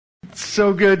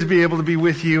So good to be able to be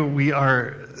with you. We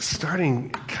are starting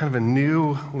kind of a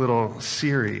new little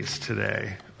series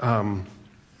today.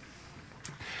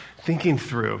 Thinking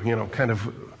through, kind of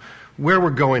where we're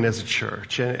going as a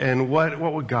church and what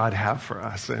would God have for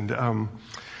us. And,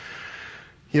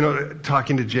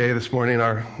 talking to Jay this morning,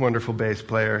 our wonderful bass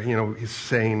player,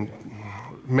 he's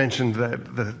mentioned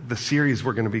that the series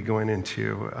we're going to be going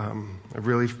into, I'm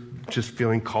really just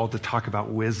feeling called to talk about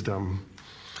wisdom.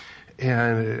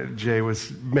 And Jay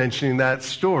was mentioning that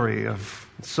story of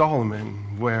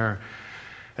Solomon, where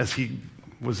as he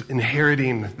was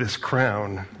inheriting this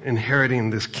crown, inheriting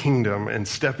this kingdom, and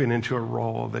stepping into a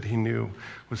role that he knew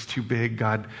was too big,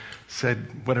 God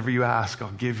said, whatever you ask, I'll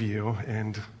give you.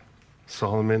 And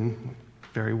Solomon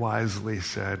very wisely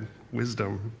said,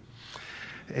 wisdom.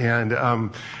 And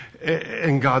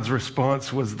God's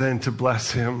response was then to bless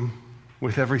him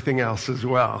with everything else as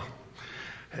well.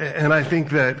 And I think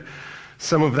that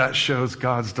some of that shows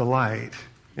God's delight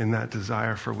in that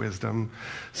desire for wisdom.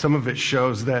 Some of it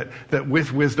shows that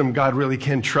with wisdom, God really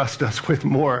can trust us with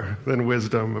more than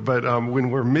wisdom. But when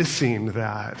we're missing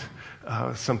that,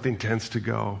 something tends to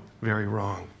go very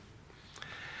wrong.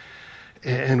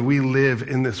 And we live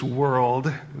in this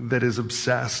world that is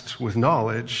obsessed with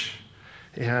knowledge.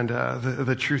 And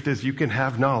the truth is, you can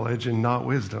have knowledge and not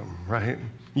wisdom, right?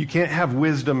 You can't have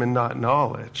wisdom and not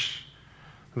knowledge.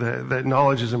 That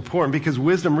knowledge is important because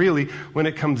wisdom really, when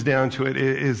it comes down to it,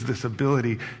 is this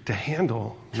ability to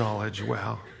handle knowledge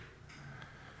well.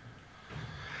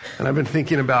 And I've been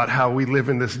thinking about how we live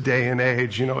in this day and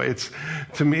age. It's,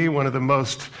 to me, one of the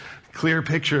most clear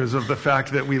pictures of the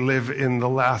fact that we live in the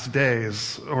last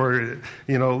days or,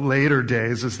 later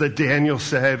days is that Daniel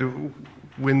said,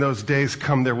 when those days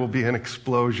come, there will be an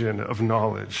explosion of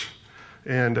knowledge.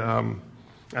 And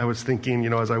I was thinking,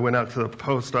 as I went out to the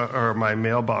post or my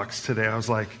mailbox today, I was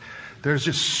like, there's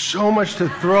just so much to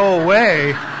throw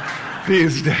away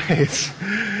these days.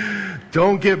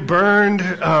 Don't get burned.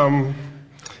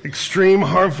 Extreme,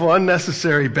 harmful,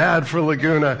 unnecessary, bad for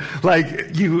Laguna.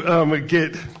 Like you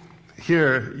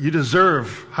you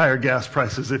deserve higher gas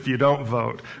prices if you don't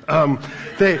vote.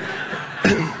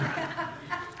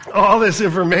 All this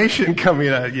information coming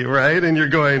at you, right? And you're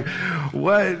going,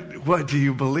 what do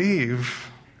you believe?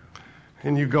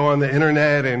 And you go on the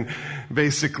internet and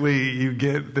basically you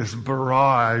get this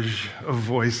barrage of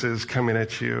voices coming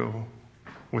at you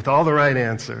with all the right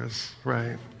answers,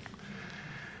 right?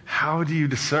 How do you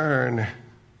discern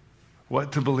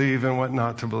what to believe and what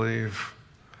not to believe?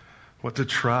 What to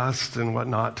trust and what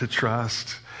not to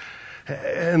trust?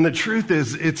 And the truth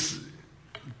is, it's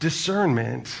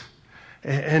discernment.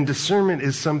 And discernment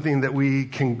is something that we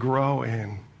can grow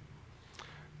in.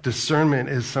 Discernment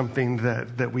is something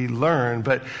that we learn,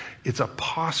 but it's a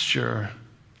posture.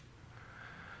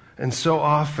 And so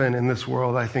often in this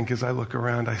world, I think as I look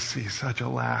around, I see such a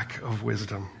lack of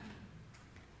wisdom.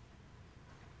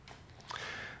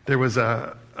 There was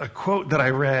a quote that I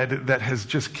read that has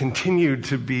just continued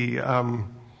to be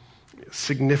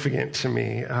significant to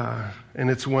me, and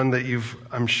it's one that you've,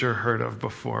 I'm sure, heard of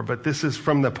before. But this is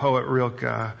from the poet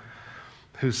Rilke,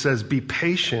 who says, "Be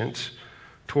patient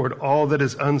toward all that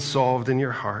is unsolved in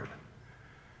your heart,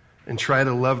 and try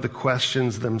to love the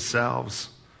questions themselves,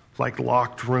 like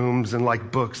locked rooms and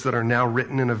like books that are now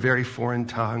written in a very foreign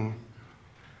tongue."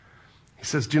 He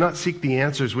says, "Do not seek the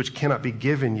answers which cannot be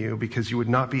given you, because you would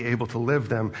not be able to live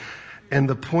them. And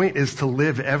the point is to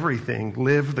live everything.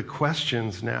 Live the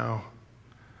questions now.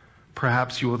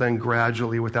 Perhaps you will then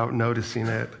gradually, without noticing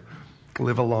it,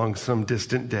 live along some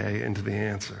distant day into the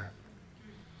answer."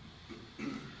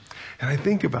 And I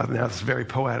think about it now, it's very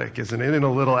poetic, isn't it? And a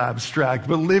little abstract,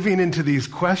 but living into these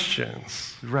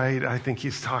questions, right? I think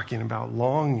he's talking about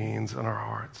longings in our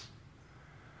hearts.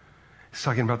 He's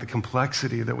talking about the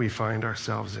complexity that we find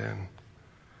ourselves in.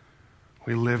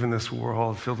 We live in this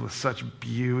world filled with such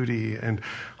beauty and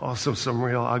also some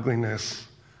real ugliness.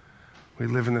 We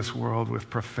live in this world with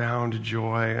profound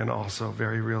joy and also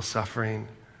very real suffering.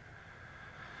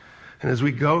 And as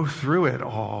we go through it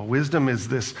all, wisdom is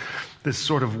this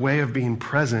sort of way of being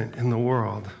present in the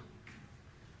world.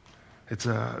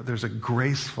 There's a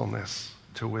gracefulness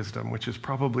to wisdom, which is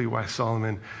probably why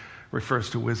Solomon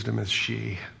refers to wisdom as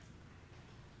she.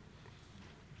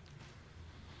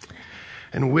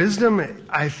 And wisdom,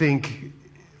 I think,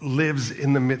 lives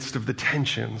in the midst of the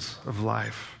tensions of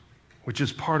life, which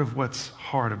is part of what's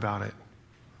hard about it.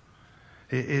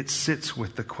 It sits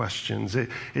with the questions. It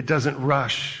doesn't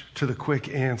rush to the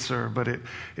quick answer, but it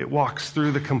walks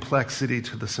through the complexity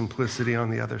to the simplicity on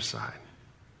the other side.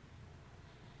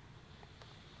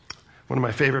 One of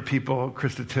my favorite people,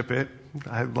 Krista Tippett,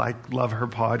 I love her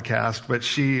podcast, but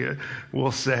she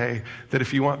will say that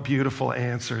if you want beautiful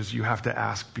answers, you have to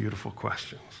ask beautiful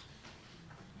questions.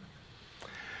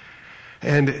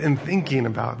 And in thinking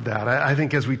about that, I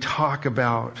think as we talk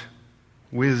about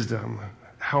wisdom,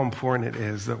 how important it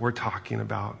is that we're talking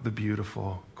about the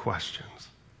beautiful questions,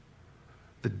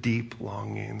 the deep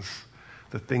longings,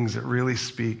 the things that really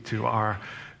speak to our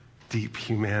deep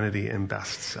humanity and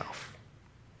best self.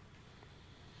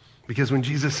 Because when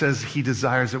Jesus says he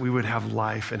desires that we would have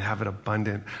life and have it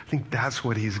abundant, I think that's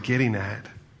what he's getting at.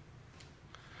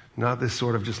 Not this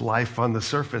sort of just life on the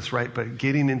surface, right? But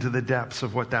getting into the depths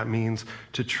of what that means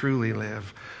to truly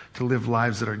live, to live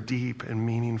lives that are deep and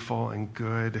meaningful and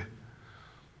good.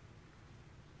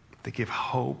 They give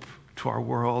hope to our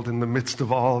world in the midst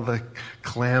of all the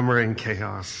clamor and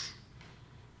chaos.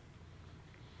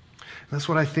 And that's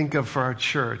what I think of for our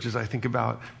church as I think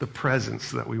about the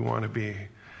presence that we want to be.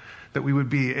 That we would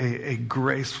be a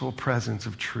graceful presence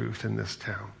of truth in this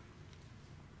town.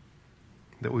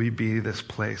 That we be this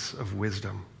place of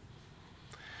wisdom.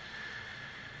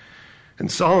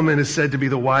 And Solomon is said to be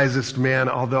the wisest man,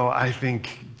 although I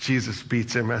think Jesus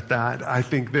beats him at that. I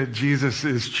think that Jesus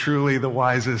is truly the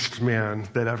wisest man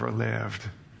that ever lived.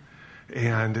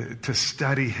 And to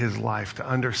study his life, to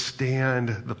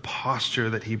understand the posture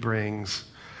that he brings.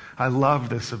 I love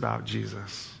this about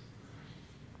Jesus.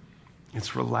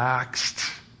 It's relaxed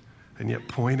and yet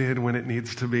pointed when it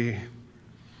needs to be.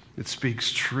 It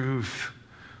speaks truth,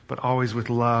 but always with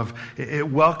love. It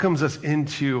welcomes us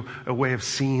into a way of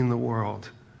seeing the world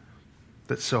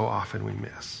that so often we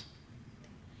miss.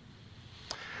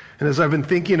 And as I've been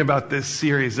thinking about this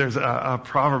series, there's a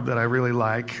proverb that I really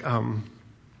like,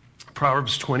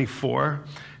 Proverbs 24.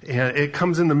 And it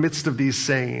comes in the midst of these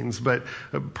sayings, but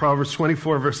Proverbs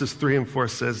 24 verses 3 and 4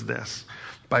 says this: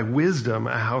 by wisdom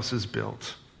a house is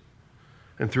built,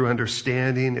 and through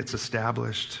understanding it's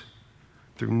established.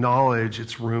 Through knowledge,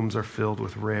 its rooms are filled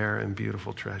with rare and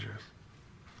beautiful treasures.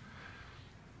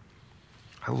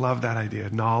 I love that idea.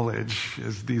 Knowledge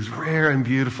is these rare and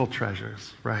beautiful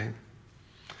treasures, right?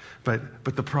 But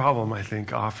the problem, I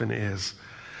think, often is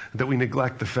that we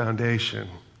neglect the foundation.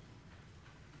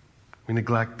 We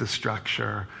neglect the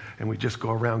structure, and we just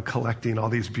go around collecting all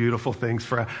these beautiful things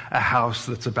for a house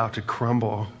that's about to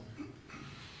crumble.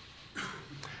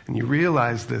 And you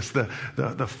realize this,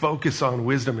 the focus on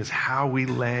wisdom is how we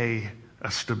lay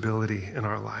a stability in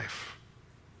our life.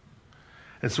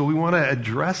 And so we want to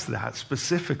address that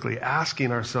specifically,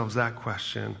 asking ourselves that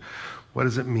question: what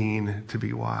does it mean to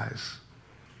be wise?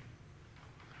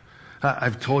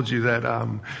 I've told you that,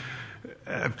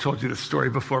 I've told you this story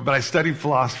before, but I studied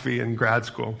philosophy in grad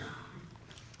school.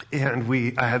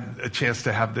 And I had a chance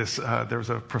to have this, there was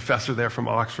a professor there from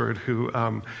Oxford who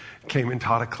came and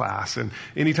taught a class. And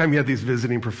anytime you had these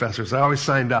visiting professors, I always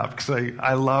signed up because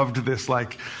I loved this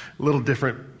like little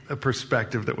different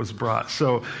perspective that was brought.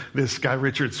 So this guy,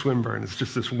 Richard Swinburne, is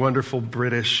just this wonderful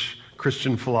British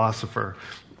Christian philosopher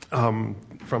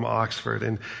from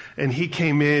Oxford. And he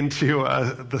came into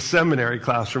the seminary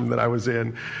classroom that I was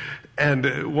in.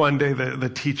 And one day the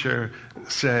teacher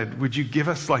said, would you give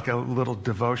us like a little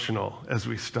devotional as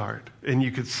we start? And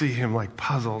you could see him like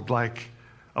puzzled, like,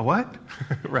 a what?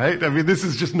 Right? I mean, this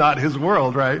is just not his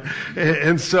world, right?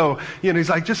 And so, he's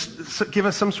like, just give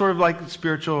us some sort of like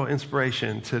spiritual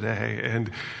inspiration today. And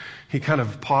he kind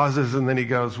of pauses and then he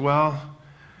goes, well,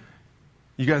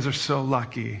 you guys are so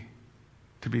lucky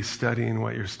to be studying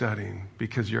what you're studying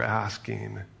because you're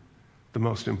asking the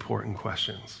most important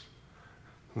questions.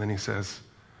 And then he says,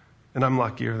 and I'm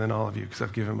luckier than all of you because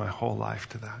I've given my whole life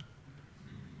to that.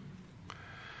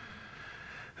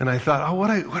 And I thought, oh,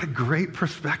 what a great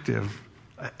perspective.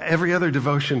 Every other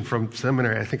devotion from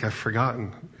seminary, I think I've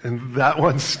forgotten. And that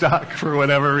one stuck for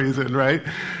whatever reason, right?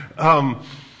 But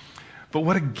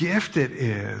what a gift it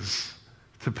is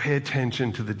to pay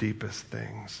attention to the deepest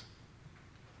things.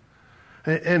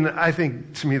 And I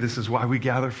think, to me, this is why we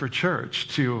gather for church,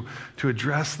 to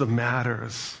address the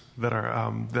matters that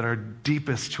are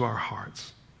deepest to our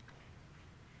hearts.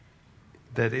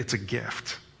 That it's a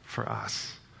gift for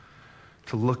us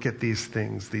to look at these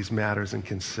things, these matters, and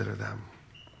consider them.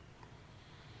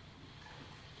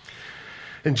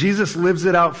 And Jesus lives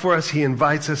it out for us. He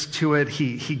invites us to it.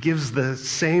 He gives the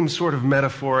same sort of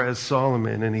metaphor as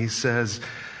Solomon, and he says,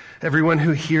 everyone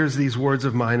who hears these words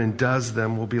of mine and does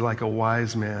them will be like a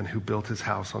wise man who built his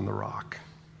house on the rock.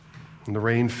 And the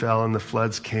rain fell and the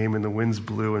floods came and the winds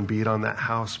blew and beat on that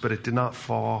house, but it did not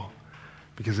fall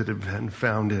because it had been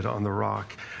founded on the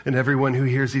rock. And everyone who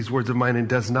hears these words of mine and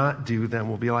does not do them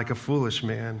will be like a foolish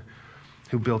man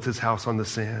who built his house on the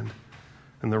sand.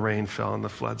 And the rain fell, and the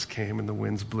floods came, and the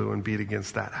winds blew and beat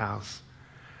against that house.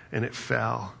 And it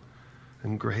fell,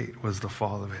 and great was the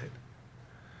fall of it.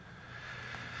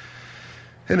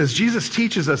 And as Jesus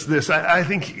teaches us this, I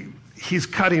think he's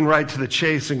cutting right to the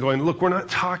chase and going, look, we're not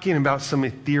talking about some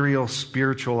ethereal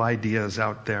spiritual ideas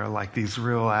out there, like these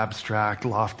real abstract,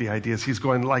 lofty ideas. He's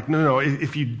going like, no,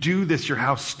 if you do this, your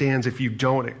house stands. If you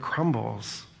don't, it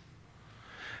crumbles.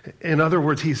 In other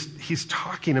words, he's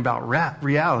talking about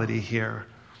reality here.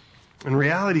 And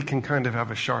reality can kind of have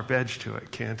a sharp edge to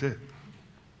it, can't it?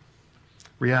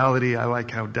 Reality, I like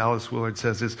how Dallas Willard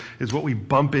says, is what we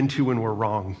bump into when we're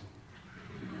wrong.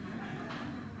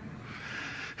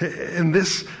 And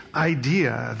this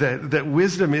idea that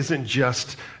wisdom isn't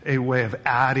just a way of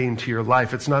adding to your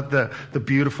life. It's not the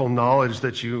beautiful knowledge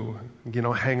that you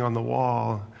hang on the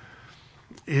wall.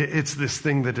 It's this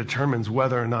thing that determines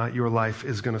whether or not your life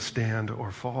is going to stand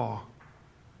or fall.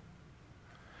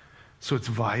 So it's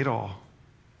vital.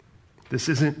 This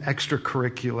isn't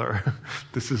extracurricular.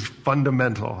 This is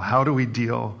fundamental. How do we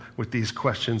deal with these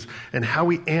questions? And how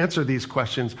we answer these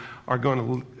questions are going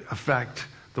to affect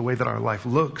the way that our life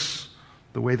looks,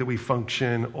 the way that we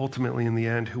function, ultimately in the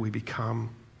end, who we become.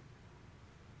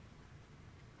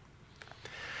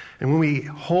 And when we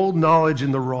hold knowledge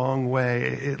in the wrong way,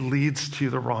 it leads to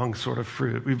the wrong sort of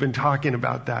fruit. We've been talking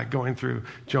about that going through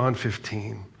John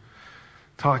 15,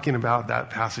 talking about that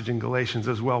passage in Galatians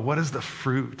as well. What does the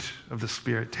fruit of the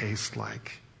Spirit taste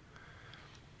like?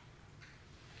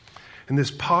 And this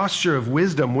posture of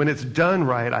wisdom, when it's done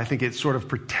right, I think it sort of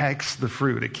protects the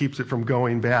fruit. It keeps it from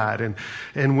going bad.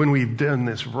 And when we've done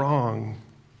this wrong,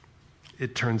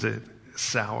 it turns it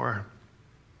sour.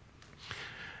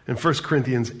 In 1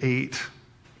 Corinthians 8,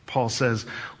 Paul says,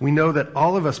 we know that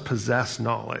all of us possess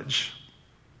knowledge,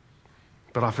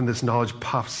 but often this knowledge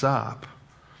puffs up,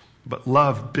 but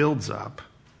love builds up.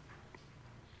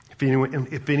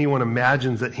 If anyone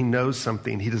imagines that he knows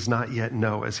something, he does not yet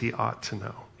know as he ought to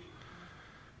know.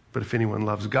 But if anyone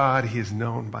loves God, he is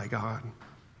known by God.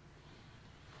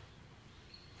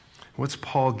 What's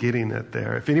Paul getting at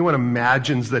there? If anyone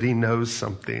imagines that he knows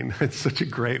something, it's such a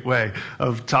great way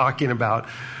of talking about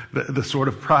the sort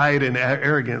of pride and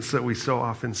arrogance that we so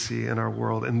often see in our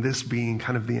world, and this being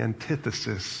kind of the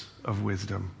antithesis of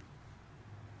wisdom.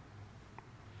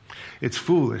 It's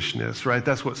foolishness, right?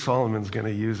 That's what Solomon's going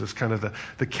to use as kind of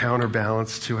the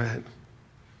counterbalance to it.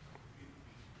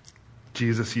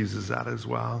 Jesus uses that as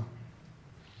well.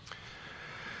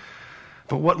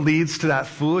 But what leads to that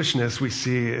foolishness we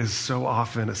see is so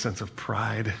often a sense of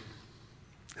pride.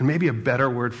 And maybe a better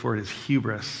word for it is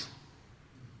hubris.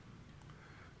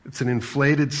 It's an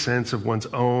inflated sense of one's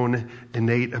own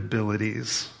innate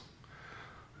abilities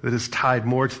that is tied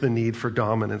more to the need for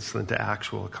dominance than to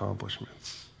actual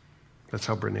accomplishments. That's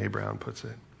how Brené Brown puts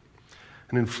it.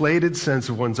 An inflated sense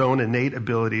of one's own innate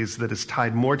abilities that is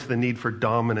tied more to the need for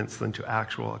dominance than to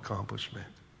actual accomplishment.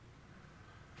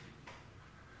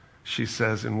 She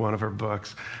says in one of her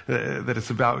books that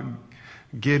it's about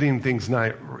getting things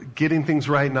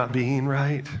right, not being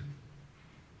right.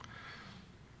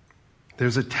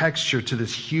 There's a texture to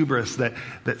this hubris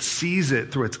that sees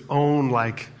it through its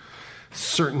own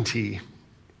certainty.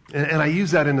 And I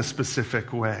use that in a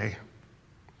specific way.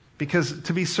 Because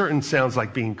to be certain sounds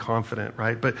like being confident,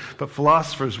 right? But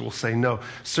philosophers will say, no,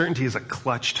 certainty is a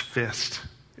clutched fist.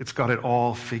 It's got it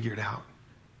all figured out,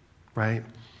 right?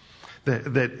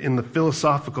 That in the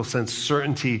philosophical sense,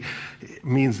 certainty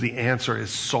means the answer is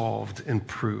solved and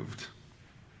proved.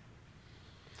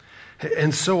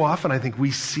 And so often I think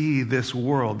we see this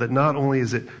world that not only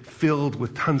is it filled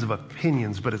with tons of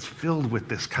opinions, but it's filled with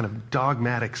this kind of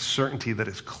dogmatic certainty that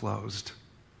is closed.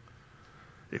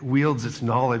 It wields its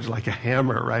knowledge like a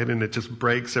hammer, right? And it just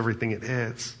breaks everything it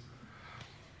hits.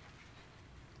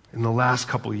 In the last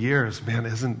couple of years, man,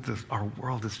 our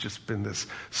world has just been this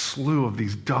slew of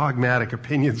these dogmatic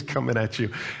opinions coming at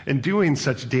you and doing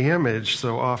such damage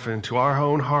so often to our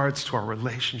own hearts, to our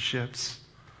relationships.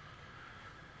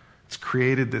 It's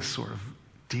created this sort of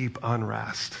deep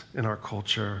unrest in our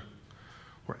culture.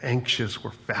 We're anxious,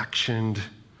 we're factioned,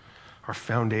 our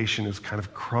foundation is kind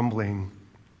of crumbling.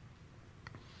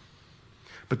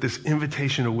 But this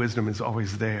invitation to wisdom is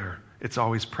always there. It's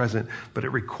always present. But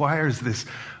it requires this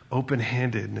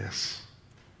open-handedness.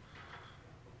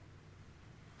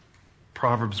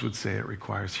 Proverbs would say it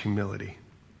requires humility.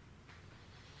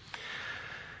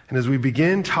 And as we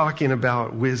begin talking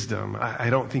about wisdom, I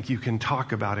don't think you can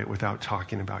talk about it without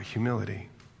talking about humility.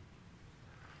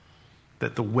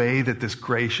 That the way that this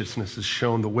graciousness is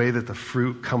shown, the way that the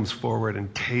fruit comes forward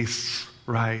and tastes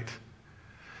right,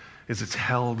 is it's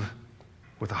held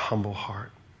with a humble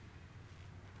heart.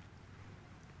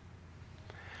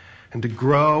 And to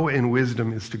grow in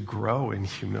wisdom is to grow in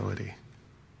humility.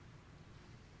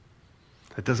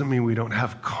 That doesn't mean we don't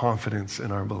have confidence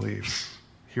in our beliefs.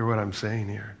 Hear what I'm saying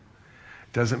here.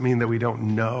 It doesn't mean that we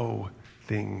don't know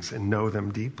things and know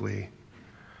them deeply.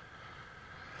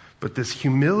 But this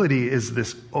humility is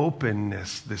this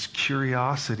openness, this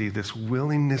curiosity, this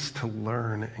willingness to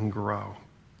learn and grow.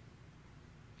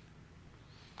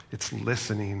 It's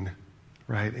listening,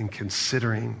 right, and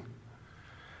considering.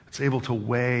 It's able to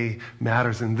weigh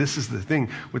matters. And this is the thing.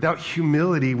 Without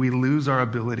humility, we lose our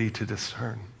ability to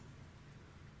discern.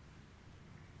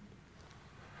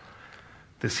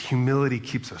 This humility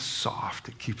keeps us soft.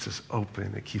 It keeps us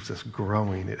open. It keeps us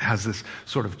growing. It has this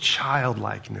sort of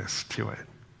childlikeness to it.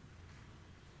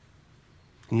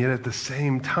 And yet at the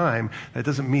same time, that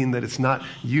doesn't mean that it's not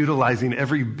utilizing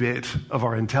every bit of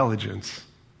our intelligence.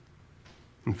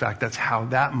 In fact, that's how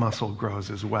that muscle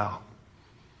grows as well.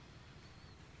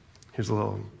 Here's a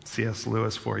little C.S.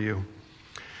 Lewis for you.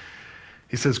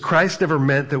 He says, Christ never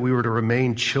meant that we were to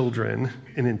remain children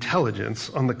in intelligence.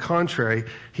 On the contrary,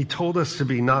 he told us to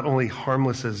be not only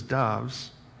harmless as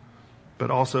doves, but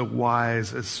also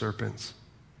wise as serpents.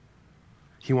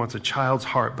 He wants a child's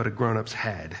heart, but a grown-up's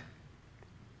head.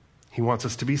 He wants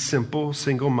us to be simple,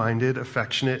 single-minded,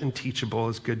 affectionate, and teachable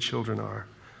as good children are.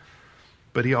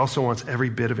 But he also wants every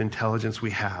bit of intelligence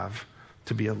we have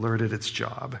to be alert at its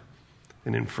job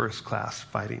and in first-class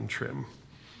fighting trim.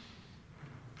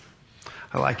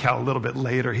 I like how a little bit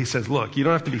later he says, look, you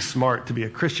don't have to be smart to be a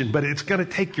Christian, but it's going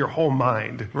to take your whole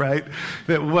mind, right?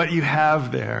 That what you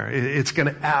have there, it's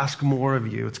going to ask more of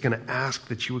you. It's going to ask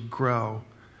that you would grow.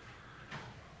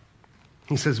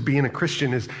 He says being a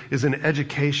Christian is an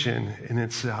education in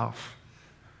itself.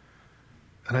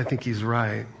 And I think he's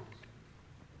right.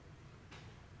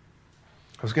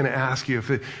 I was going to ask you,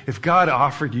 if God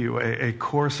offered you a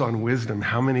course on wisdom,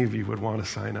 how many of you would want to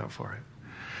sign up for it?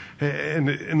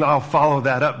 And I'll follow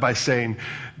that up by saying,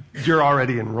 you're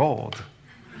already enrolled.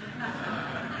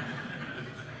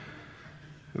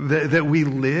 that we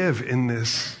live in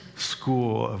this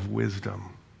school of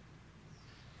wisdom.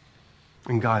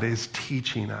 And God is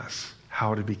teaching us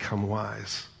how to become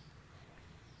wise.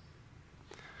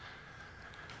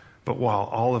 But while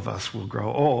all of us will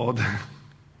grow old,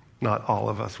 not all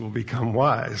of us will become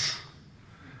wise.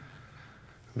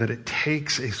 That it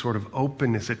takes a sort of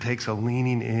openness, it takes a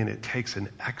leaning in, it takes an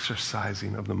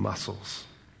exercising of the muscles.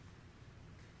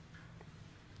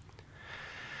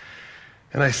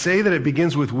 And I say that it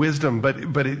begins with wisdom,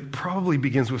 but it probably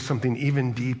begins with something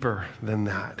even deeper than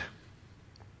that.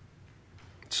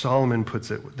 Solomon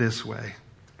puts it this way: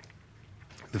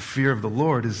 the fear of the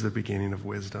Lord is the beginning of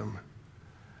wisdom,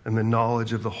 and the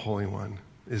knowledge of the Holy One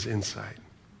is insight.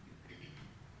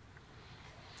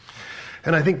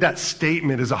 And I think that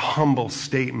statement is a humble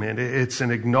statement. It's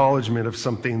an acknowledgement of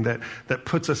something that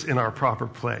puts us in our proper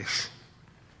place.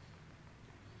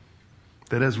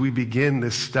 That as we begin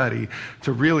this study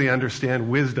to really understand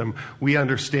wisdom, we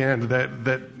understand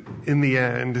that in the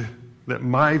end, that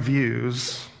my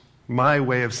views, my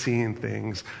way of seeing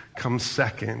things, comes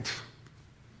second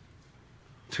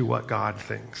to what God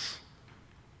thinks.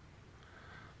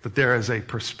 That there is a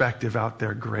perspective out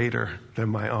there greater than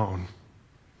my own.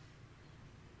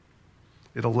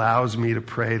 It allows me to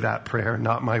pray that prayer,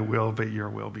 not my will, but your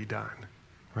will be done,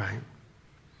 right?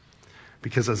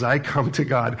 Because as I come to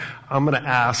God, I'm going to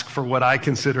ask for what I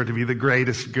consider to be the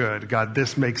greatest good. God,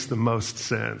 this makes the most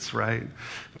sense, right?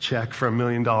 Check for $1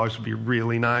 million would be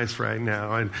really nice right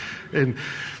now. And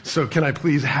so can I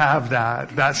please have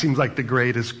that? That seems like the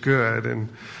greatest good. And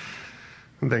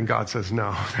then God says,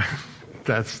 no,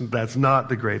 that's not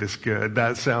the greatest good.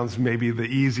 That sounds maybe the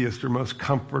easiest or most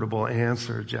comfortable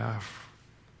answer, Jeff.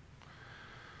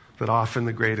 That often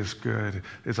the greatest good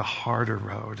is a harder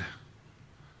road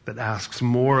that asks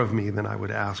more of me than I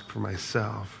would ask for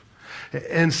myself.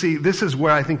 And see, this is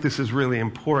where I think this is really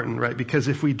important, right? Because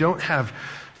if we don't have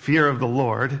fear of the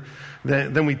Lord,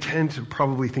 then we tend to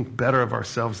probably think better of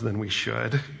ourselves than we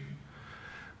should.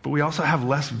 But we also have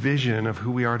less vision of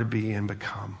who we are to be and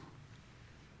become.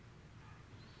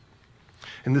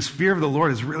 And this fear of the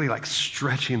Lord is really like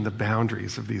stretching the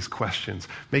boundaries of these questions,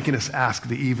 making us ask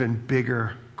the even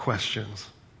bigger questions.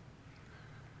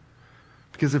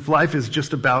 Because if life is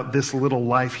just about this little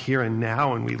life here and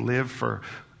now, and we live for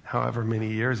however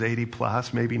many years, 80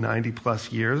 plus, maybe 90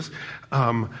 plus years,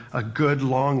 a good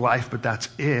long life, but that's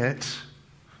it,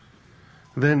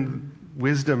 then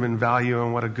wisdom and value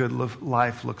and what a good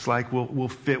life looks like will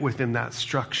fit within that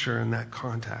structure and that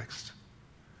context.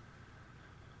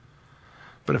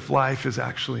 But if life is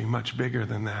actually much bigger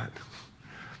than that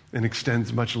and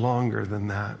extends much longer than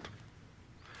that,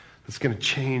 that's going to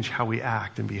change how we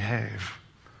act and behave.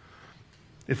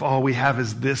 If all we have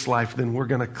is this life, then we're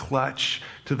going to clutch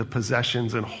to the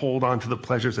possessions and hold on to the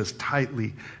pleasures as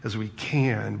tightly as we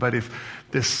can. But if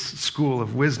this school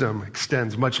of wisdom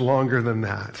extends much longer than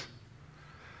that,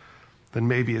 then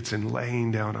maybe it's in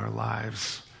laying down our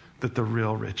lives that the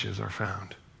real riches are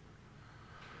found.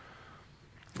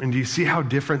 And do you see how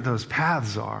different those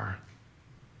paths are?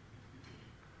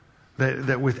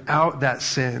 That without that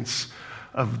sense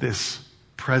of this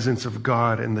presence of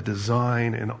God and the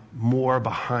design and more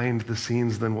behind the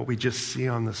scenes than what we just see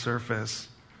on the surface,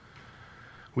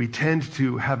 we tend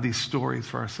to have these stories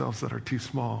for ourselves that are too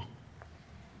small.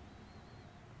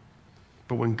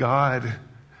 But when God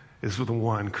is the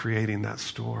one creating that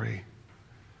story,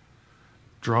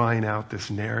 drawing out this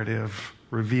narrative,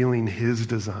 revealing his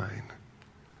design,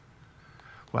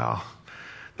 well,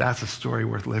 that's a story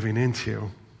worth living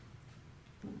into.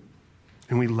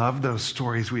 And we love those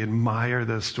stories. We admire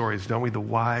those stories, don't we? The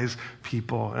wise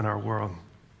people in our world.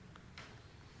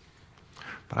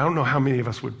 But I don't know how many of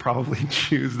us would probably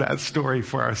choose that story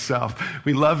for ourselves.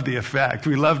 We love the effect.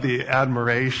 We love the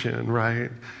admiration,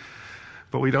 right?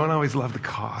 But we don't always love the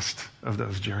cost of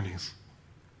those journeys.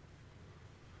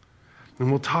 And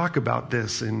we'll talk about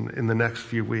this in the next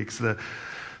few weeks. The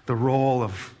role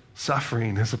of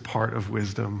suffering is a part of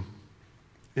wisdom.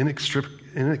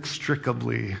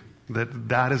 Inextricably,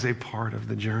 that is a part of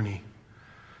the journey.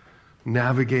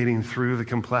 Navigating through the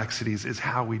complexities is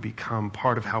how we become,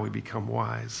 part of how we become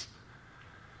wise.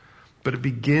 But it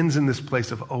begins in this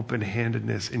place of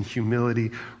open-handedness and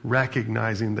humility,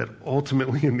 recognizing that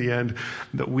ultimately in the end,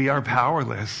 that we are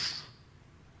powerless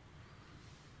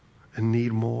and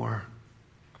need more.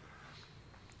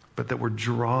 But that we're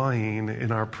drawing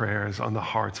in our prayers on the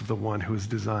hearts of the one who has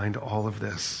designed all of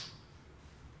this.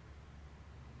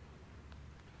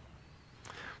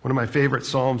 One of my favorite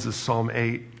Psalms is Psalm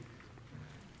 8.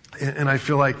 And I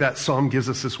feel like that Psalm gives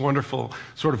us this wonderful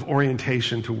sort of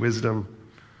orientation to wisdom.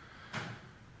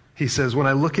 He says, when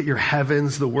I look at your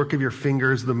heavens, the work of your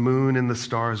fingers, the moon and the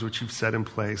stars which you've set in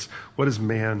place, what is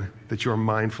man that you are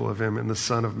mindful of him, and the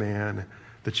son of man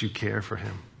that you care for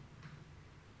him?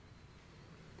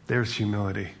 There's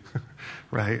humility,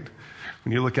 right?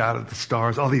 When you look out at the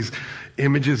stars, all these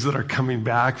images that are coming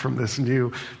back from this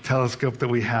new telescope that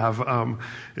we have,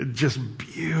 just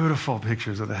beautiful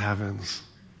pictures of the heavens.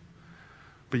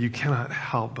 But you cannot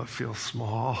help but feel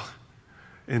small,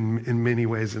 in many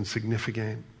ways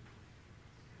insignificant.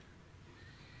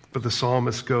 But the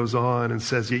psalmist goes on and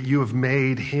says, yet you have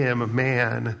made him, a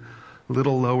man,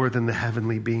 little lower than the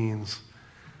heavenly beings,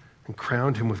 and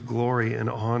crowned him with glory and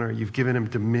honor. You've given him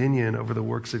dominion over the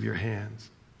works of your hands.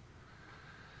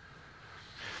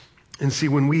 And see,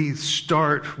 when we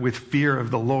start with fear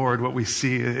of the Lord, what we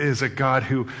see is a God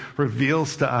who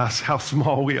reveals to us how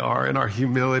small we are in our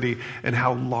humility and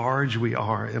how large we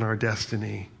are in our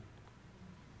destiny.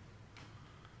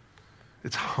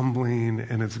 It's humbling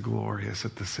and it's glorious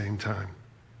at the same time.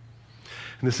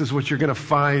 And this is what you're going to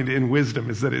find in wisdom,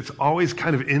 is that it's always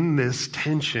kind of in this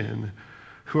tension.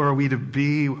 Who are we to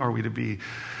be? Are we to be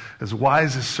as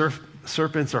wise as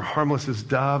serpents or harmless as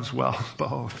doves? Well,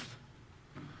 both.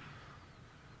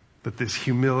 But this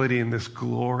humility and this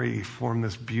glory form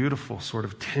this beautiful sort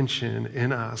of tension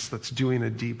in us that's doing a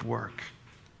deep work.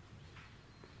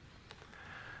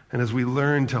 And as we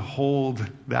learn to hold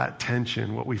that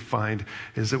tension, what we find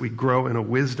is that we grow in a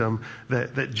wisdom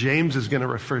that James is going to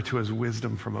refer to as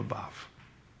wisdom from above.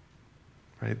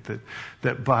 Right?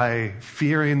 That by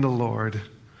fearing the Lord,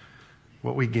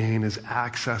 what we gain is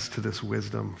access to this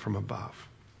wisdom from above.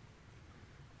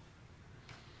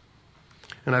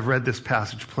 And I've read this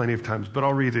passage plenty of times, but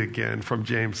I'll read it again from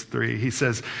James 3. He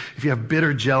says, if you have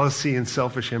bitter jealousy and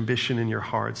selfish ambition in your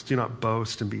hearts, do not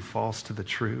boast and be false to the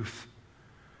truth.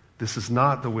 This is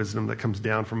not the wisdom that comes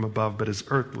down from above, but is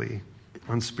earthly,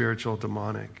 unspiritual,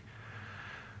 demonic.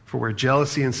 For where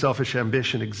jealousy and selfish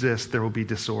ambition exist, there will be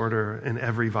disorder and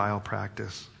every vile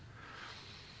practice.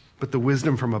 But the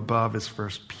wisdom from above is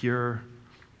first pure,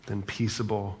 then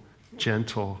peaceable,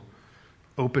 gentle,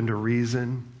 open to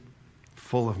reason,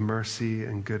 full of mercy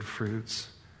and good fruits,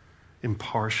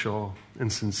 impartial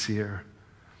and sincere.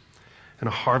 And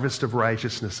a harvest of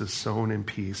righteousness is sown in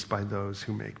peace by those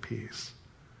who make peace.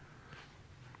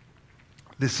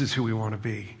 This is who we want to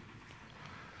be.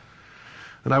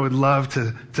 And I would love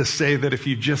to say that if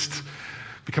you just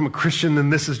become a Christian, then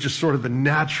this is just sort of the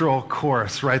natural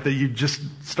course, right? That you just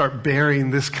start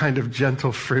bearing this kind of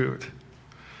gentle fruit.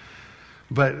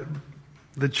 But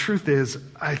the truth is,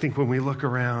 I think when we look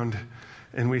around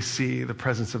and we see the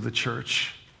presence of the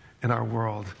church in our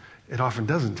world, it often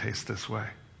doesn't taste this way.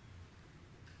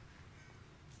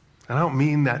 And I don't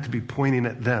mean that to be pointing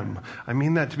at them. I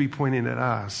mean that to be pointing at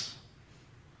us.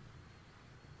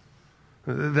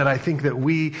 That I think that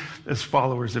we, as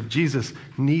followers of Jesus,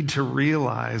 need to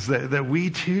realize that we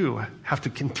too have to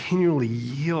continually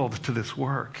yield to this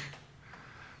work.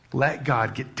 Let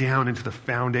God get down into the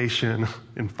foundation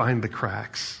and find the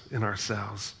cracks in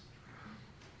ourselves.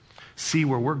 See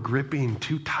where we're gripping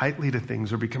too tightly to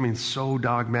things or becoming so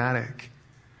dogmatic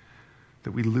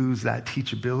that we lose that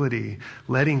teachability,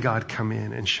 letting God come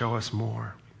in and show us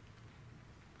more.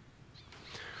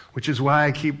 Which is why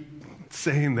I keep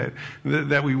saying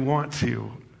that we want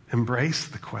to embrace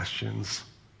the questions.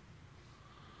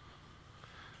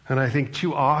 And I think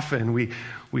too often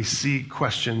we see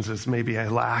questions as maybe a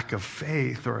lack of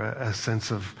faith or a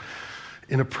sense of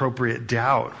inappropriate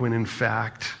doubt, when in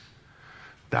fact,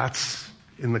 that's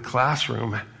in the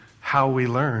classroom how we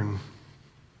learn.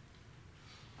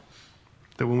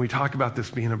 That when we talk about this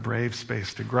being a brave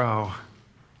space to grow,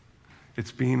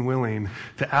 it's being willing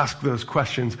to ask those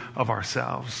questions of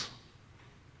ourselves.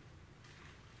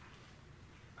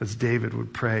 As David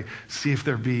would pray, see if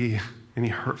there be any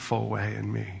hurtful way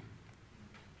in me.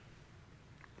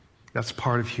 That's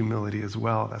part of humility as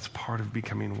well. That's part of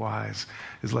becoming wise,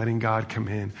 is letting God come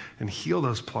in and heal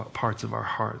those parts of our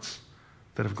hearts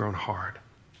that have grown hard.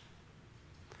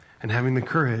 And having the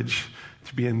courage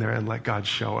to be in there and let God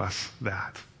show us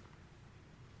that.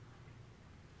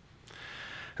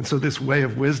 And so this way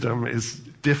of wisdom is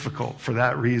difficult for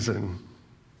that reason.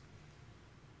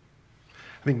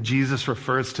 I think Jesus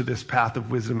refers to this path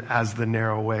of wisdom as the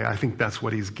narrow way. I think that's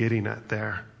what he's getting at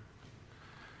there.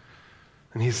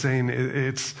 And he's saying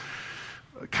it's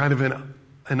kind of an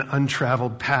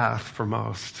untraveled path for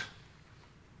most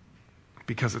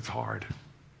because it's hard.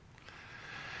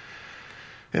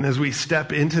 And as we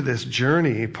step into this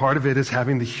journey, part of it is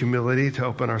having the humility to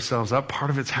open ourselves up.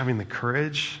 Part of it's having the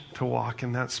courage to walk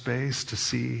in that space, to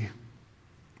see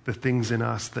the things in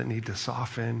us that need to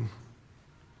soften.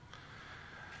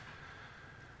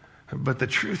 But the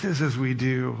truth is, as we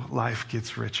do, life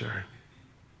gets richer.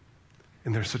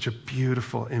 And there's such a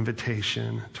beautiful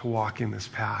invitation to walk in this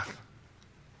path.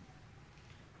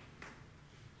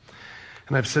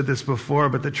 And I've said this before,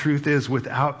 but the truth is,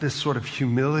 without this sort of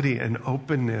humility and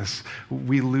openness,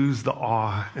 we lose the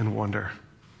awe and wonder.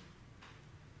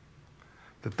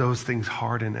 That those things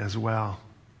harden as well.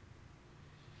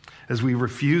 As we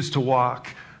refuse to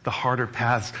walk the harder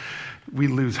paths, we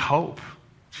lose hope.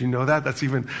 Do you know that? That's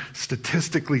even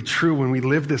statistically true. When we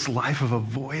live this life of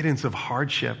avoidance of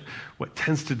hardship, what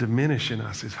tends to diminish in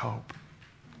us is hope.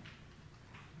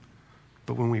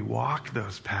 But when we walk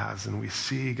those paths and we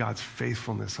see God's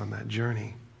faithfulness on that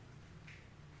journey,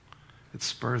 it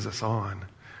spurs us on.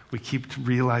 We keep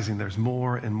realizing there's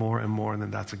more and more and more, and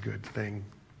then that's a good thing.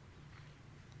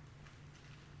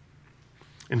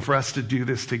 And for us to do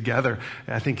this together,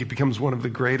 I think it becomes one of the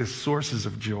greatest sources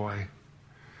of joy.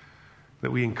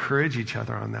 That we encourage each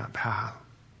other on that path.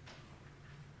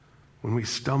 When we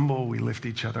stumble, we lift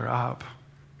each other up.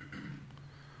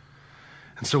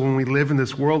 And so when we live in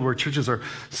this world where churches are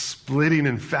splitting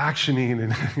and factioning,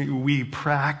 and we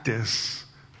practice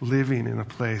living in a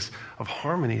place of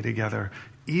harmony together,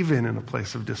 even in a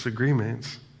place of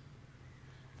disagreements,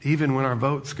 even when our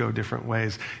votes go different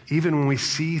ways, even when we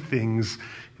see things,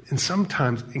 and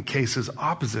sometimes in cases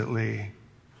oppositely,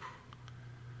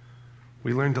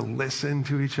 we learn to listen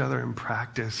to each other and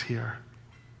practice here.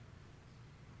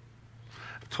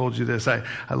 I've told you this. I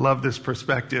love this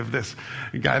perspective. This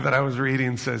guy that I was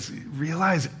reading says,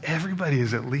 realize everybody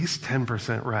is at least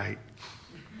 10% right.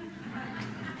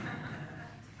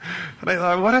 And I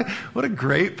thought, what a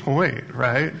great point,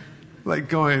 right? Like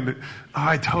going, oh,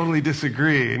 I totally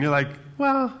disagree. And you're like,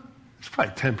 well, there's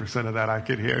probably 10% of that I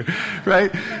could hear,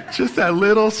 right? Just that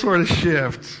little sort of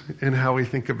shift in how we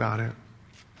think about it.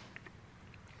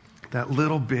 That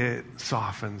little bit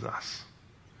softens us.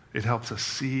 It helps us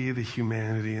see the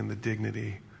humanity and the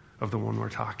dignity of the one we're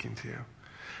talking to.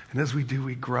 And as we do,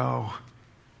 we grow.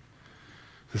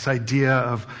 This idea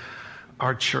of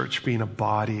our church being a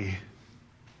body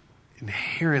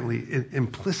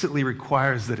implicitly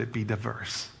requires that it be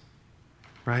diverse.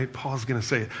 Right? Paul's going to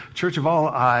say, a church of all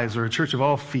eyes, or a church of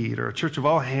all feet, or a church of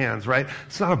all hands, right?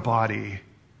 It's not a body.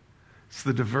 It's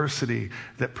the diversity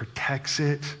that protects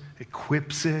it,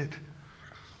 equips it,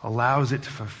 allows it to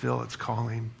fulfill its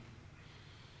calling.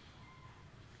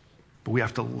 But we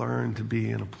have to learn to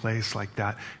be in a place like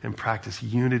that and practice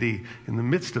unity in the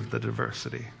midst of the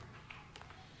diversity.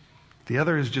 The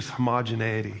other is just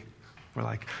homogeneity. We're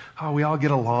like, oh, we all get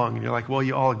along. And you're like, well,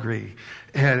 you all agree.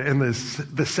 And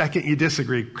the second you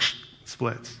disagree,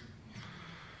 splits.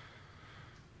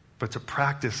 But to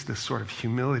practice this sort of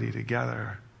humility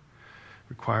together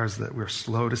requires that we're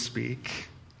slow to speak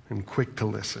and quick to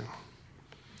listen.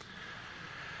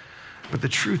 But the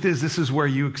truth is, this is where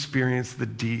you experience the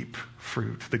deep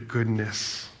fruit, the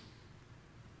goodness.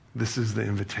 This is the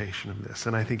invitation of this.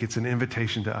 And I think it's an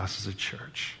invitation to us as a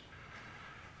church.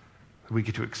 We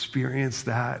get to experience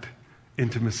that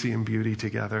intimacy and beauty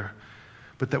together,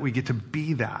 but that we get to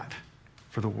be that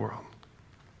for the world.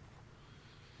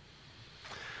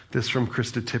 This from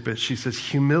Krista Tippett. She says,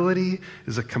 humility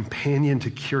is a companion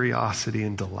to curiosity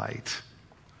and delight.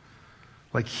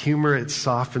 Like humor, it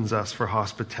softens us for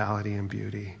hospitality and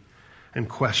beauty and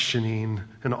questioning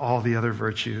and all the other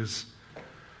virtues.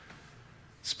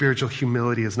 Spiritual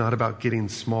humility is not about getting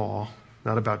small,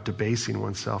 not about debasing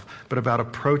oneself, but about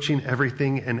approaching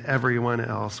everything and everyone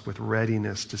else with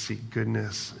readiness to seek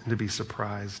goodness and to be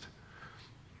surprised.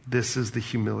 This is the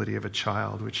humility of a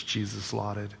child which Jesus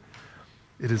lauded.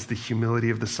 It is the humility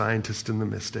of the scientist and the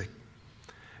mystic.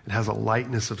 It has a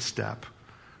lightness of step,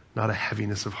 not a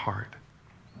heaviness of heart.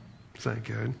 Is that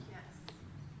good? Yes.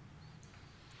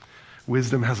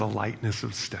 Wisdom has a lightness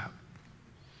of step.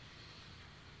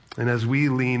 And as we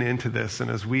lean into this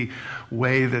and as we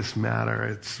weigh this matter,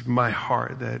 it's my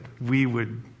heart that we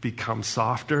would become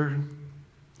softer,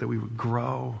 that we would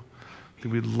grow, that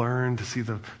we'd learn to see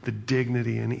the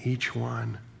dignity in each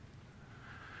one.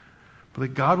 But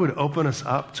that God would open us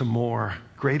up to more,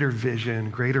 greater vision,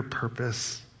 greater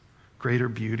purpose, greater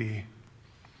beauty.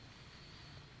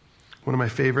 One of my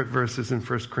favorite verses in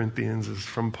 1 Corinthians is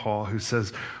from Paul, who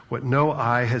says, what no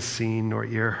eye has seen nor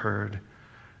ear heard,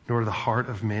 nor the heart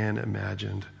of man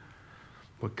imagined,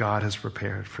 what God has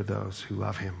prepared for those who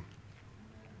love him.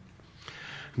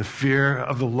 And the fear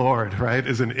of the Lord, right,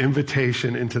 is an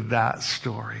invitation into that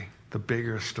story, the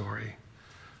bigger story,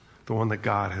 the one that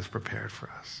God has prepared for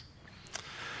us.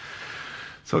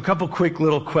 So a couple quick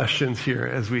little questions here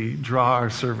as we draw our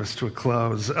service to a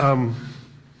close.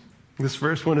 This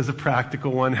first one is a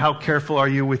practical one. How careful are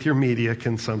you with your media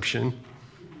consumption?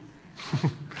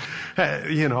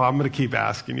 I'm going to keep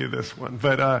asking you this one,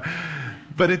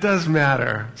 but it does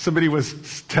matter. Somebody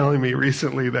was telling me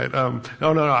recently that,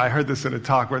 I heard this in a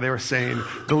talk where they were saying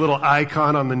the little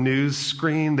icon on the news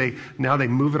screen, they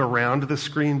move it around the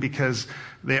screen because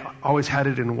they always had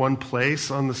it in one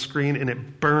place on the screen and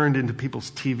it burned into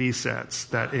people's TV sets,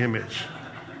 that image.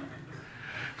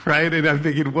 Right? And I'm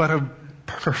thinking, what a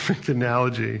perfect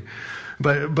analogy.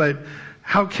 But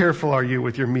how careful are you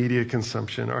with your media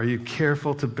consumption? Are you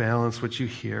careful to balance what you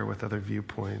hear with other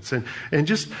viewpoints? And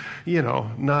just,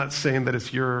 not saying that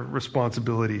it's your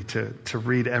responsibility to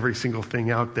read every single thing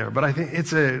out there, but I think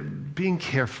it's being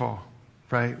careful,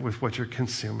 right, with what you're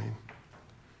consuming.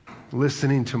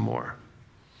 Listening to more.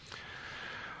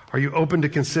 Are you open to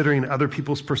considering other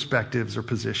people's perspectives or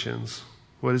positions?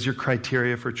 What is your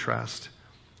criteria for trust?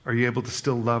 Are you able to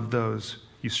still love those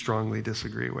you strongly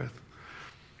disagree with?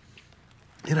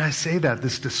 And I say that,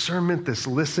 this discernment, this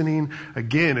listening,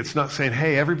 again, it's not saying,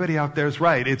 hey, everybody out there is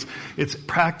right. It's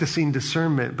practicing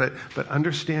discernment, but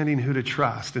understanding who to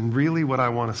trust. And really what I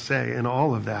want to say in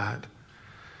all of that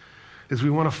is we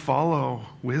want to follow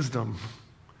wisdom.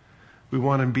 We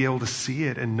want to be able to see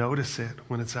it and notice it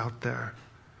when it's out there.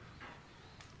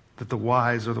 That the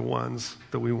wise are the ones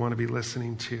that we want to be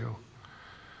listening to.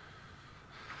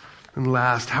 And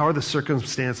last, how are the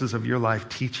circumstances of your life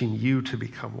teaching you to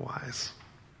become wise?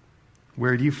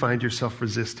 Where do you find yourself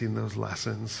resisting those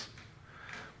lessons?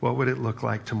 What would it look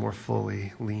like to more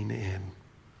fully lean in?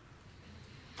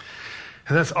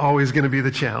 And that's always going to be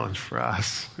the challenge for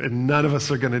us. And none of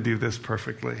us are going to do this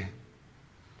perfectly.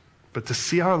 But to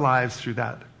see our lives through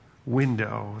that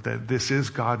window, that this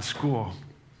is God's school,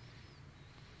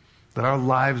 that our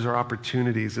lives are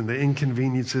opportunities, and the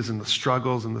inconveniences and the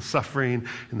struggles and the suffering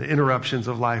and the interruptions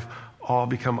of life all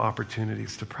become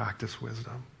opportunities to practice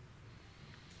wisdom.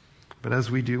 But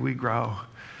as we do, we grow.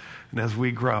 And as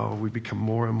we grow, we become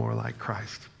more and more like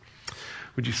Christ.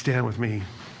 Would you stand with me?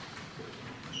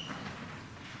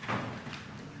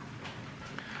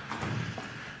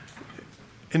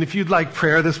 And if you'd like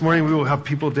prayer this morning, we will have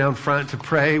people down front to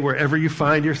pray wherever you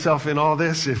find yourself in all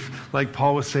this. If, like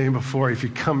Paul was saying before, if you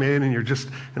come in and you're just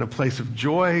in a place of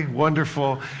joy,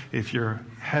 wonderful. If you're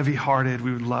heavy-hearted,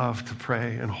 we would love to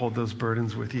pray and hold those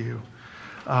burdens with you.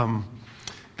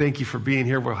 Thank you for being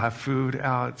here. We'll have food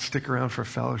out. Stick around for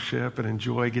fellowship and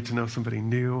enjoy, get to know somebody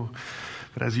new.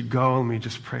 But as you go, let me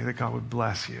just pray that God would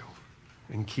bless you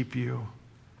and keep you.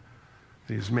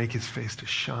 That he would make his face to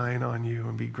shine on you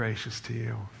and be gracious to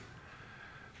you.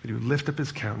 That he would lift up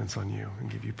his countenance on you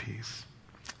and give you peace.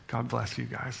 God bless you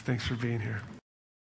guys. Thanks for being here.